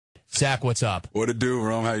Zach, what's up? What it do,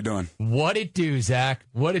 Rome? How you doing? What it do, Zach?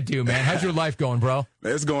 What it do, man? How's your life going, bro?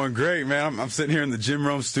 It's going great, man. I'm sitting here in the Jim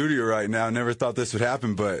Rome studio right now. Never thought this would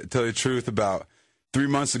happen, but to tell you the truth, about 3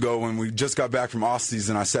 months ago when we just got back from off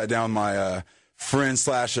season, I sat down with my friend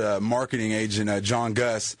slash marketing agent, John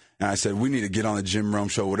Gus, and I said, we need to get on the Jim Rome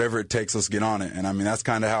show. Whatever it takes, let's get on it. And I mean, that's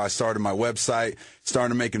kind of how I started my website,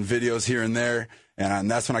 started making videos here and there.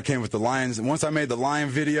 And that's when I came with the Lions. And once I made the Lion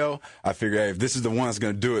video, I figured, hey, if this is the one that's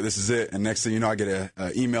going to do it, this is it. And next thing you know, I get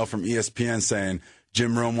an email from ESPN saying,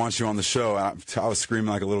 Jim Rome wants you on the show. I was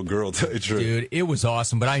screaming like a little girl, to tell you the truth. Dude, it was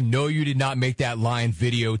awesome. But I know you did not make that Lion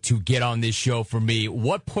video to get on this show for me.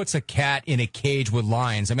 What puts a cat in a cage with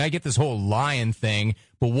lions? I mean, I get this whole lion thing,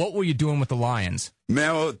 but what were you doing with the lions?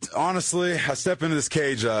 Man, well, honestly, I step into this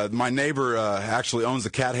cage. My neighbor actually owns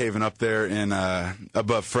a cat haven up there in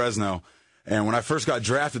above Fresno. And when I first got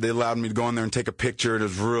drafted, they allowed me to go in there and take a picture. It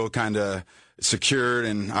was real kind of secured,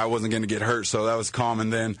 and I wasn't going to get hurt, so that was calm.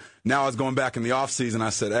 And then now I was going back in the off season. I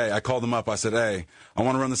said, hey, I called them up. I said, hey, I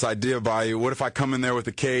want to run this idea by you. What if I come in there with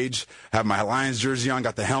a cage, have my Lions jersey on,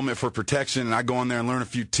 got the helmet for protection, and I go in there and learn a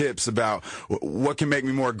few tips about what can make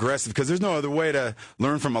me more aggressive? Because there's no other way to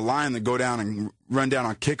learn from a lion than go down and run down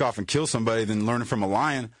on kickoff and kill somebody than learning from a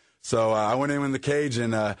lion. So I went in the cage,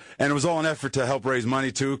 and it was all an effort to help raise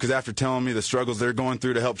money, too, because after telling me the struggles they're going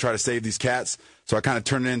through to help try to save these cats, so I kind of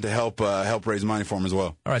turned it in to help raise money for them as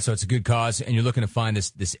well. All right, so it's a good cause, and you're looking to find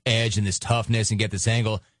this edge and this toughness and get this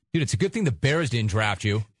angle. Dude, it's a good thing the Bears didn't draft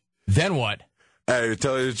you. Then what? Hey, to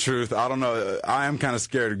tell you the truth, I don't know. I am kind of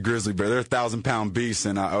scared of grizzly bear. They're 1,000-pound beasts,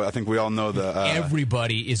 and I think we all know the.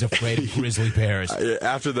 Everybody is afraid of grizzly bears.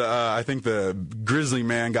 After I think the grizzly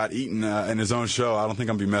man got eaten in his own show. I don't think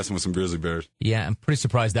I'm gonna be messing with some grizzly bears. Yeah, I'm pretty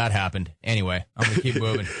surprised that happened. Anyway, I'm gonna keep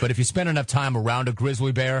moving. But if you spend enough time around a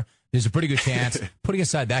grizzly bear, there's a pretty good chance, putting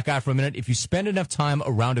aside that guy for a minute, if you spend enough time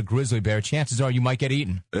around a grizzly bear, chances are you might get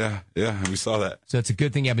eaten. Yeah, we saw that. So it's a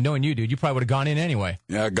good thing. Yeah, but knowing you, dude, you probably would have gone in anyway.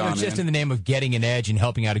 Yeah, gone in. Just in the name of getting an edge and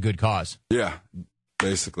helping out a good cause. Yeah,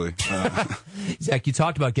 basically. Zach, you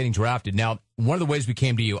talked about getting drafted. Now, one of the ways we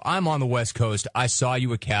came to you, I'm on the West Coast. I saw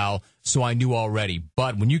you at Cal, so I knew already.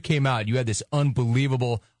 But when you came out, you had this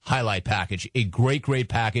unbelievable highlight package, a great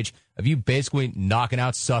package of you basically knocking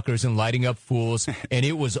out suckers and lighting up fools, and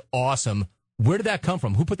it was awesome. Where did that come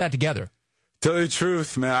from? Who put that together? Tell you the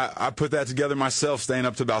truth, man, I put that together myself, staying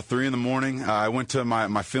up to about 3 in the morning. I went to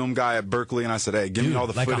my film guy at Berkeley, and I said, hey, give me all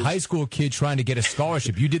the footage. Like a high school kid trying to get a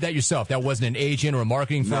scholarship. You did that yourself. That wasn't an agent or a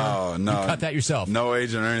marketing firm? No. You cut that yourself? No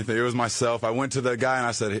agent or anything. It was myself. I went to the guy, and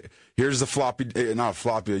I said, here's a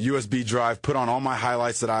USB drive. Put on all my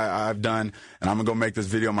highlights that I've done, and I'm going to go make this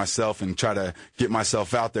video myself and try to get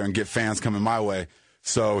myself out there and get fans coming my way.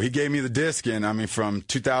 So he gave me the disc, and I mean, from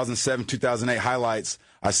 2007, 2008 highlights,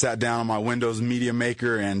 I sat down on my Windows Media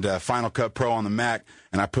Maker and Final Cut Pro on the Mac,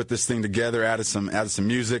 and I put this thing together, added some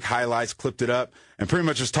music, highlights, clipped it up, and pretty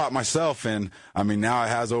much just taught myself. And I mean, now it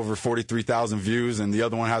has over 43,000 views, and the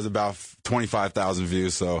other one has about 25,000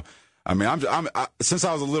 views. So, I mean, since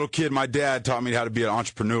I was a little kid, my dad taught me how to be an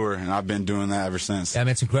entrepreneur, and I've been doing that ever since. Yeah, I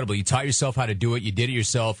mean, it's incredible. You taught yourself how to do it. You did it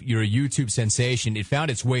yourself. You're a YouTube sensation. It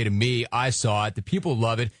found its way to me. I saw it. The people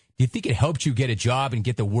love it. Do you think it helped you get a job and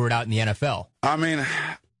get the word out in the NFL? I mean,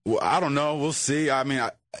 I don't know. We'll see. I mean,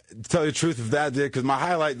 to tell you the truth, if that did, because my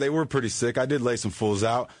highlight, they were pretty sick. I did lay some fools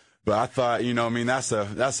out, but I thought, I mean, that's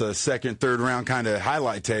a second, third round kind of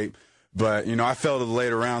highlight tape. But, I fell to the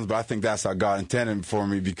later rounds, but I think that's how God intended for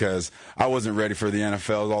me, because I wasn't ready for the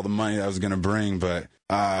NFL with all the money that I was going to bring. But,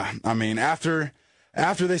 I mean, after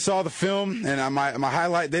they saw the film and my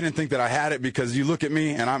highlight, they didn't think that I had it, because you look at me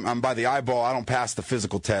and I'm by the eyeball. I don't pass the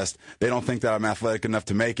physical test. They don't think that I'm athletic enough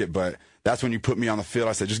to make it. But that's when you put me on the field.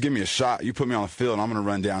 I said, just give me a shot. You put me on the field, and I'm going to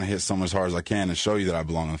run down and hit someone as hard as I can and show you that I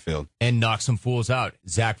belong on the field. And knock some fools out.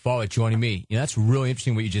 Zack Follett joining me. That's really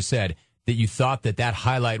interesting what you just said, that you thought that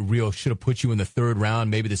highlight reel should have put you in the third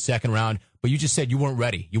round, maybe the second round, but you just said you weren't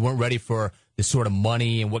ready. You weren't ready for the sort of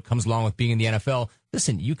money and what comes along with being in the NFL.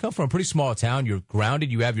 Listen, you come from a pretty small town. You're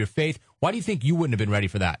grounded. You have your faith. Why do you think you wouldn't have been ready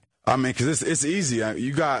for that? I mean, because it's easy.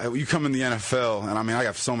 You come in the NFL, and I mean, I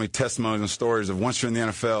got so many testimonies and stories of once you're in the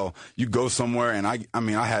NFL, you go somewhere, and I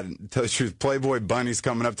had, to tell you the truth, Playboy bunnies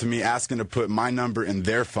coming up to me asking to put my number in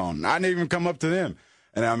their phone. I didn't even come up to them.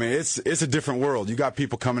 And I mean, it's a different world. You got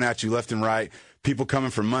people coming at you left and right, people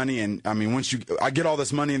coming for money. And I mean, I get all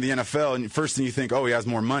this money in the NFL, and first thing you think, oh, he has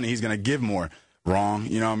more money, he's going to give more. Wrong.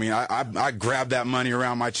 I mean, I grabbed that money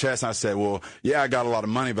around my chest, and I said, well, yeah, I got a lot of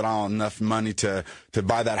money, but I don't have enough money to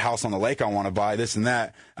buy that house on the lake I want to buy, this and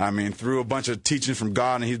that. I mean, through a bunch of teaching from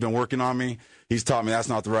God, and he's been working on me, he's taught me that's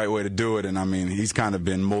not the right way to do it. And I mean, he's kind of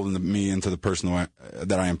been molding me into the person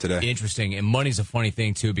that I am today. Interesting. And money's a funny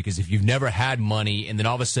thing, too, because if you've never had money and then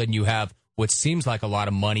all of a sudden you have what seems like a lot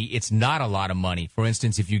of money, it's not a lot of money. For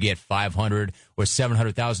instance, if you get $500,000 or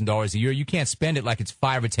 $700,000 a year, you can't spend it like it's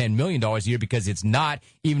 $5 or $10 million a year because it's not,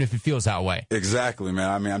 even if it feels that way. Exactly, man.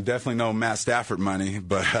 I mean, I'm definitely no Matt Stafford money,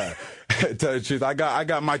 but to tell you the truth, I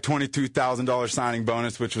got my $22,000 signing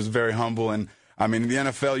bonus, which was very humble. And I mean, in the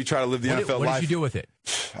NFL, you try to live the NFL life. What did you do with it?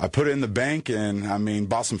 I put it in the bank and, I mean,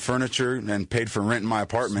 bought some furniture and paid for rent in my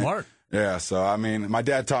apartment. Smart. Yeah, so, I mean, my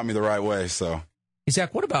dad taught me the right way, so. Hey,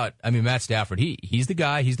 Zach, what about, Matt Stafford? He's the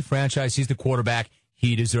guy, he's the franchise, he's the quarterback.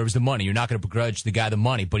 He deserves the money. You're not going to begrudge the guy the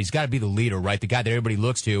money, but he's got to be the leader, right? The guy that everybody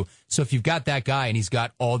looks to. So if you've got that guy and he's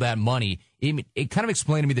got all that money, it kind of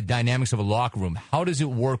explained to me the dynamics of a locker room. How does it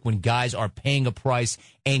work when guys are paying a price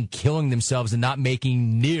and killing themselves and not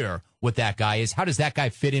making near what that guy is? How does that guy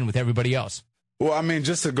fit in with everybody else? Well, I mean,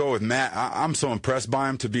 just to go with Matt, I'm so impressed by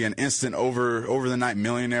him to be an instant over-the-night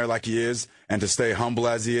millionaire like he is and to stay humble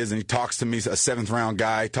as he is. And he talks to me, a seventh-round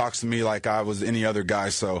guy. He talks to me like I was any other guy.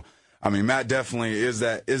 So, I mean, Matt definitely is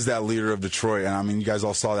that leader of Detroit. And, I mean, you guys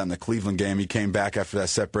all saw that in the Cleveland game. He came back after that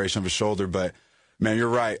separation of his shoulder. But, man, you're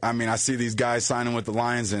right. I mean, I see these guys signing with the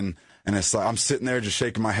Lions, and it's like I'm sitting there just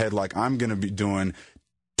shaking my head like I'm going to be doing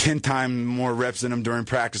 10 times more reps than them during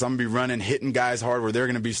practice. I'm going to be running, hitting guys hard where they're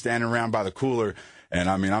going to be standing around by the cooler. And,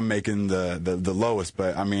 I mean, I'm making the lowest.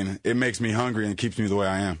 But, I mean, it makes me hungry and it keeps me the way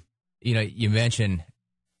I am. You know, you mentioned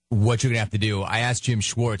what you're going to have to do. I asked Jim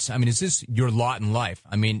Schwartz, I mean, is this your lot in life?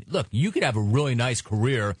 I mean, look, you could have a really nice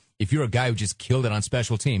career if you're a guy who just killed it on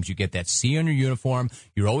special teams. You get that C on your uniform.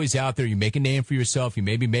 You're always out there. You make a name for yourself. You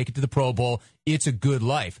maybe make it to the Pro Bowl. It's a good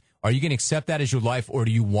life. Are you going to accept that as your life, or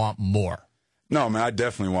do you want more? No, man, I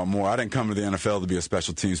definitely want more. I didn't come to the NFL to be a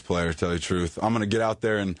special teams player, to tell you the truth. I'm going to get out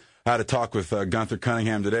there, and I had a talk with Gunther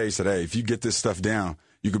Cunningham today. He said, hey, if you get this stuff down,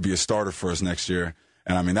 you could be a starter for us next year.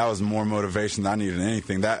 And, I mean, that was more motivation than I needed than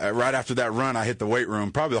anything. That right after that run, I hit the weight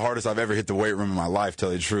room, probably the hardest I've ever hit the weight room in my life, to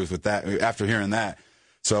tell you the truth, with that, after hearing that.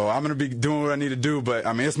 So I'm going to be doing what I need to do, but,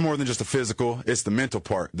 I mean, it's more than just the physical. It's the mental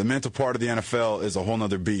part. The mental part of the NFL is a whole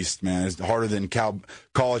nother beast, man. It's harder than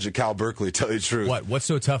college at Cal Berkeley, to tell you the truth. What's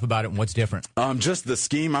so tough about it, and what's different? Just the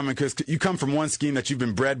scheme. I mean, because you come from one scheme that you've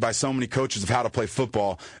been bred by so many coaches of how to play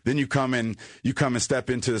football. Then you come and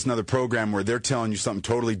step into this another program where they're telling you something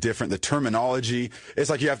totally different. The terminology,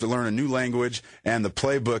 it's like you have to learn a new language, and the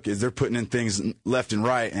playbook is they're putting in things left and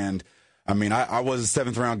right. And I mean, I was a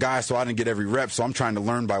seventh-round guy, so I didn't get every rep, so I'm trying to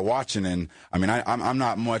learn by watching. And, I mean, I'm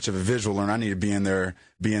not much of a visual learner. I need to be in there,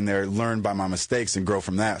 learn by my mistakes and grow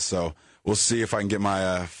from that. So we'll see if I can get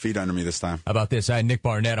my feet under me this time. How about this? I had Nick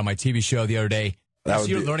Barnett on my TV show the other day. So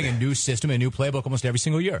you're learning a new system, a new playbook almost every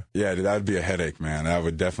single year. Yeah, that would be a headache, man. That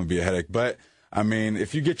would definitely be a headache. But, I mean,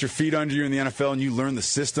 if you get your feet under you in the NFL and you learn the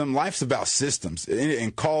system, life's about systems.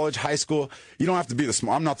 In college, high school, you don't have to be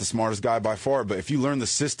I'm not the smartest guy by far, but if you learn the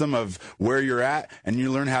system of where you're at and you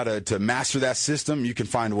learn how to master that system, you can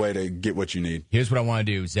find a way to get what you need. Here's what I want to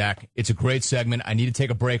do, Zach. It's a great segment. I need to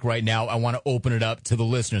take a break right now. I want to open it up to the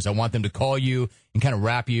listeners. I want them to call you and kind of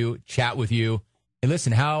rap you, chat with you. Hey,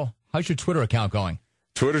 listen, how's your Twitter account going?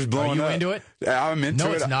 Twitter's blowing up. Are you into it? Yeah, I'm into it.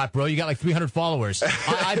 No, it's not, bro. You got like 300 followers.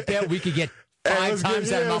 I bet we could get five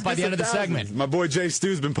times that amount by the end of the segment. My boy Jay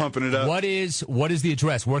Stu's been pumping it up. What is the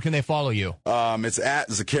address? Where can they follow you? It's at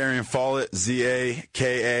Zakarian Follett, Zakarin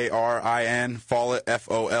Follett,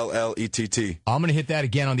 Follett. I'm going to hit that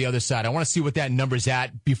again on the other side. I want to see what that number's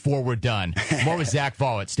at before we're done. More with Zack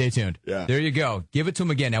Follett. Stay tuned. Yeah. There you go. Give it to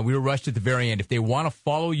them again. Now, we were rushed at the very end. If they want to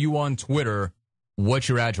follow you on Twitter, what's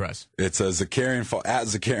your address? It's Zakarian Follett,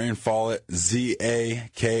 Zakarin Follett,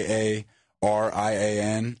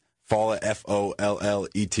 Follett.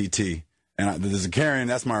 And the Zakarian,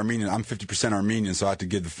 that's my Armenian. I'm 50% Armenian, so I have to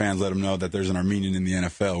give the fans, let them know that there's an Armenian in the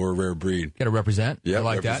NFL. We're a rare breed. Got to represent. Yeah, I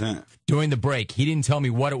like represent. That. During the break, he didn't tell me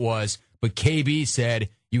what it was, but KB said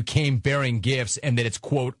you came bearing gifts and that it's,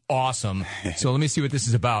 quote, awesome. So let me see what this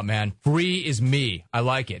is about, man. Free is me. I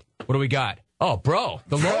like it. What do we got? Oh, bro,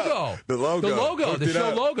 the logo. The logo. The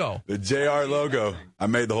show logo. The JR logo. I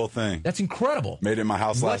made the whole thing. That's incredible. Made it in my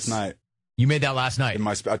house last night. You made that last night?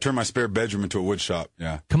 I turned my spare bedroom into a wood shop,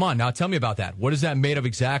 yeah. Come on, now tell me about that. What is that made of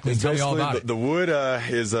exactly? Tell me all about it. The wood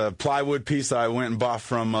is a plywood piece that I went and bought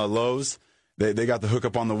from Lowe's. They got the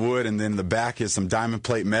hookup on the wood, and then the back is some diamond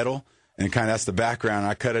plate metal, and kind of that's the background.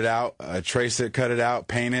 I cut it out, trace it, cut it out,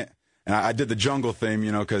 paint it. And I did the jungle theme,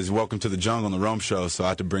 because Welcome to the Jungle on the Rome show, so I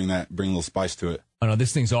had to bring a little spice to it. Oh, no,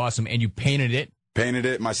 this thing's awesome. And you painted it? Painted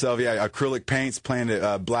it myself, yeah. Acrylic paints,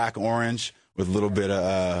 painted black, orange, with a little bit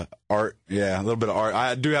of art. Yeah, a little bit of art.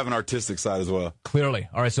 I do have an artistic side as well. Clearly.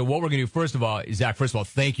 All right, so what we're going to do, first of all, Zach,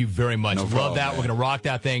 thank you very much. No Love problem, that. man. We're going to rock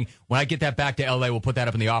that thing. When I get that back to L.A., we'll put that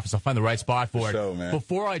up in the office. I'll find the right spot for it. Show, man.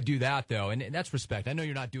 Before I do that, though, and that's respect. I know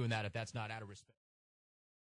you're not doing that if that's not out of respect.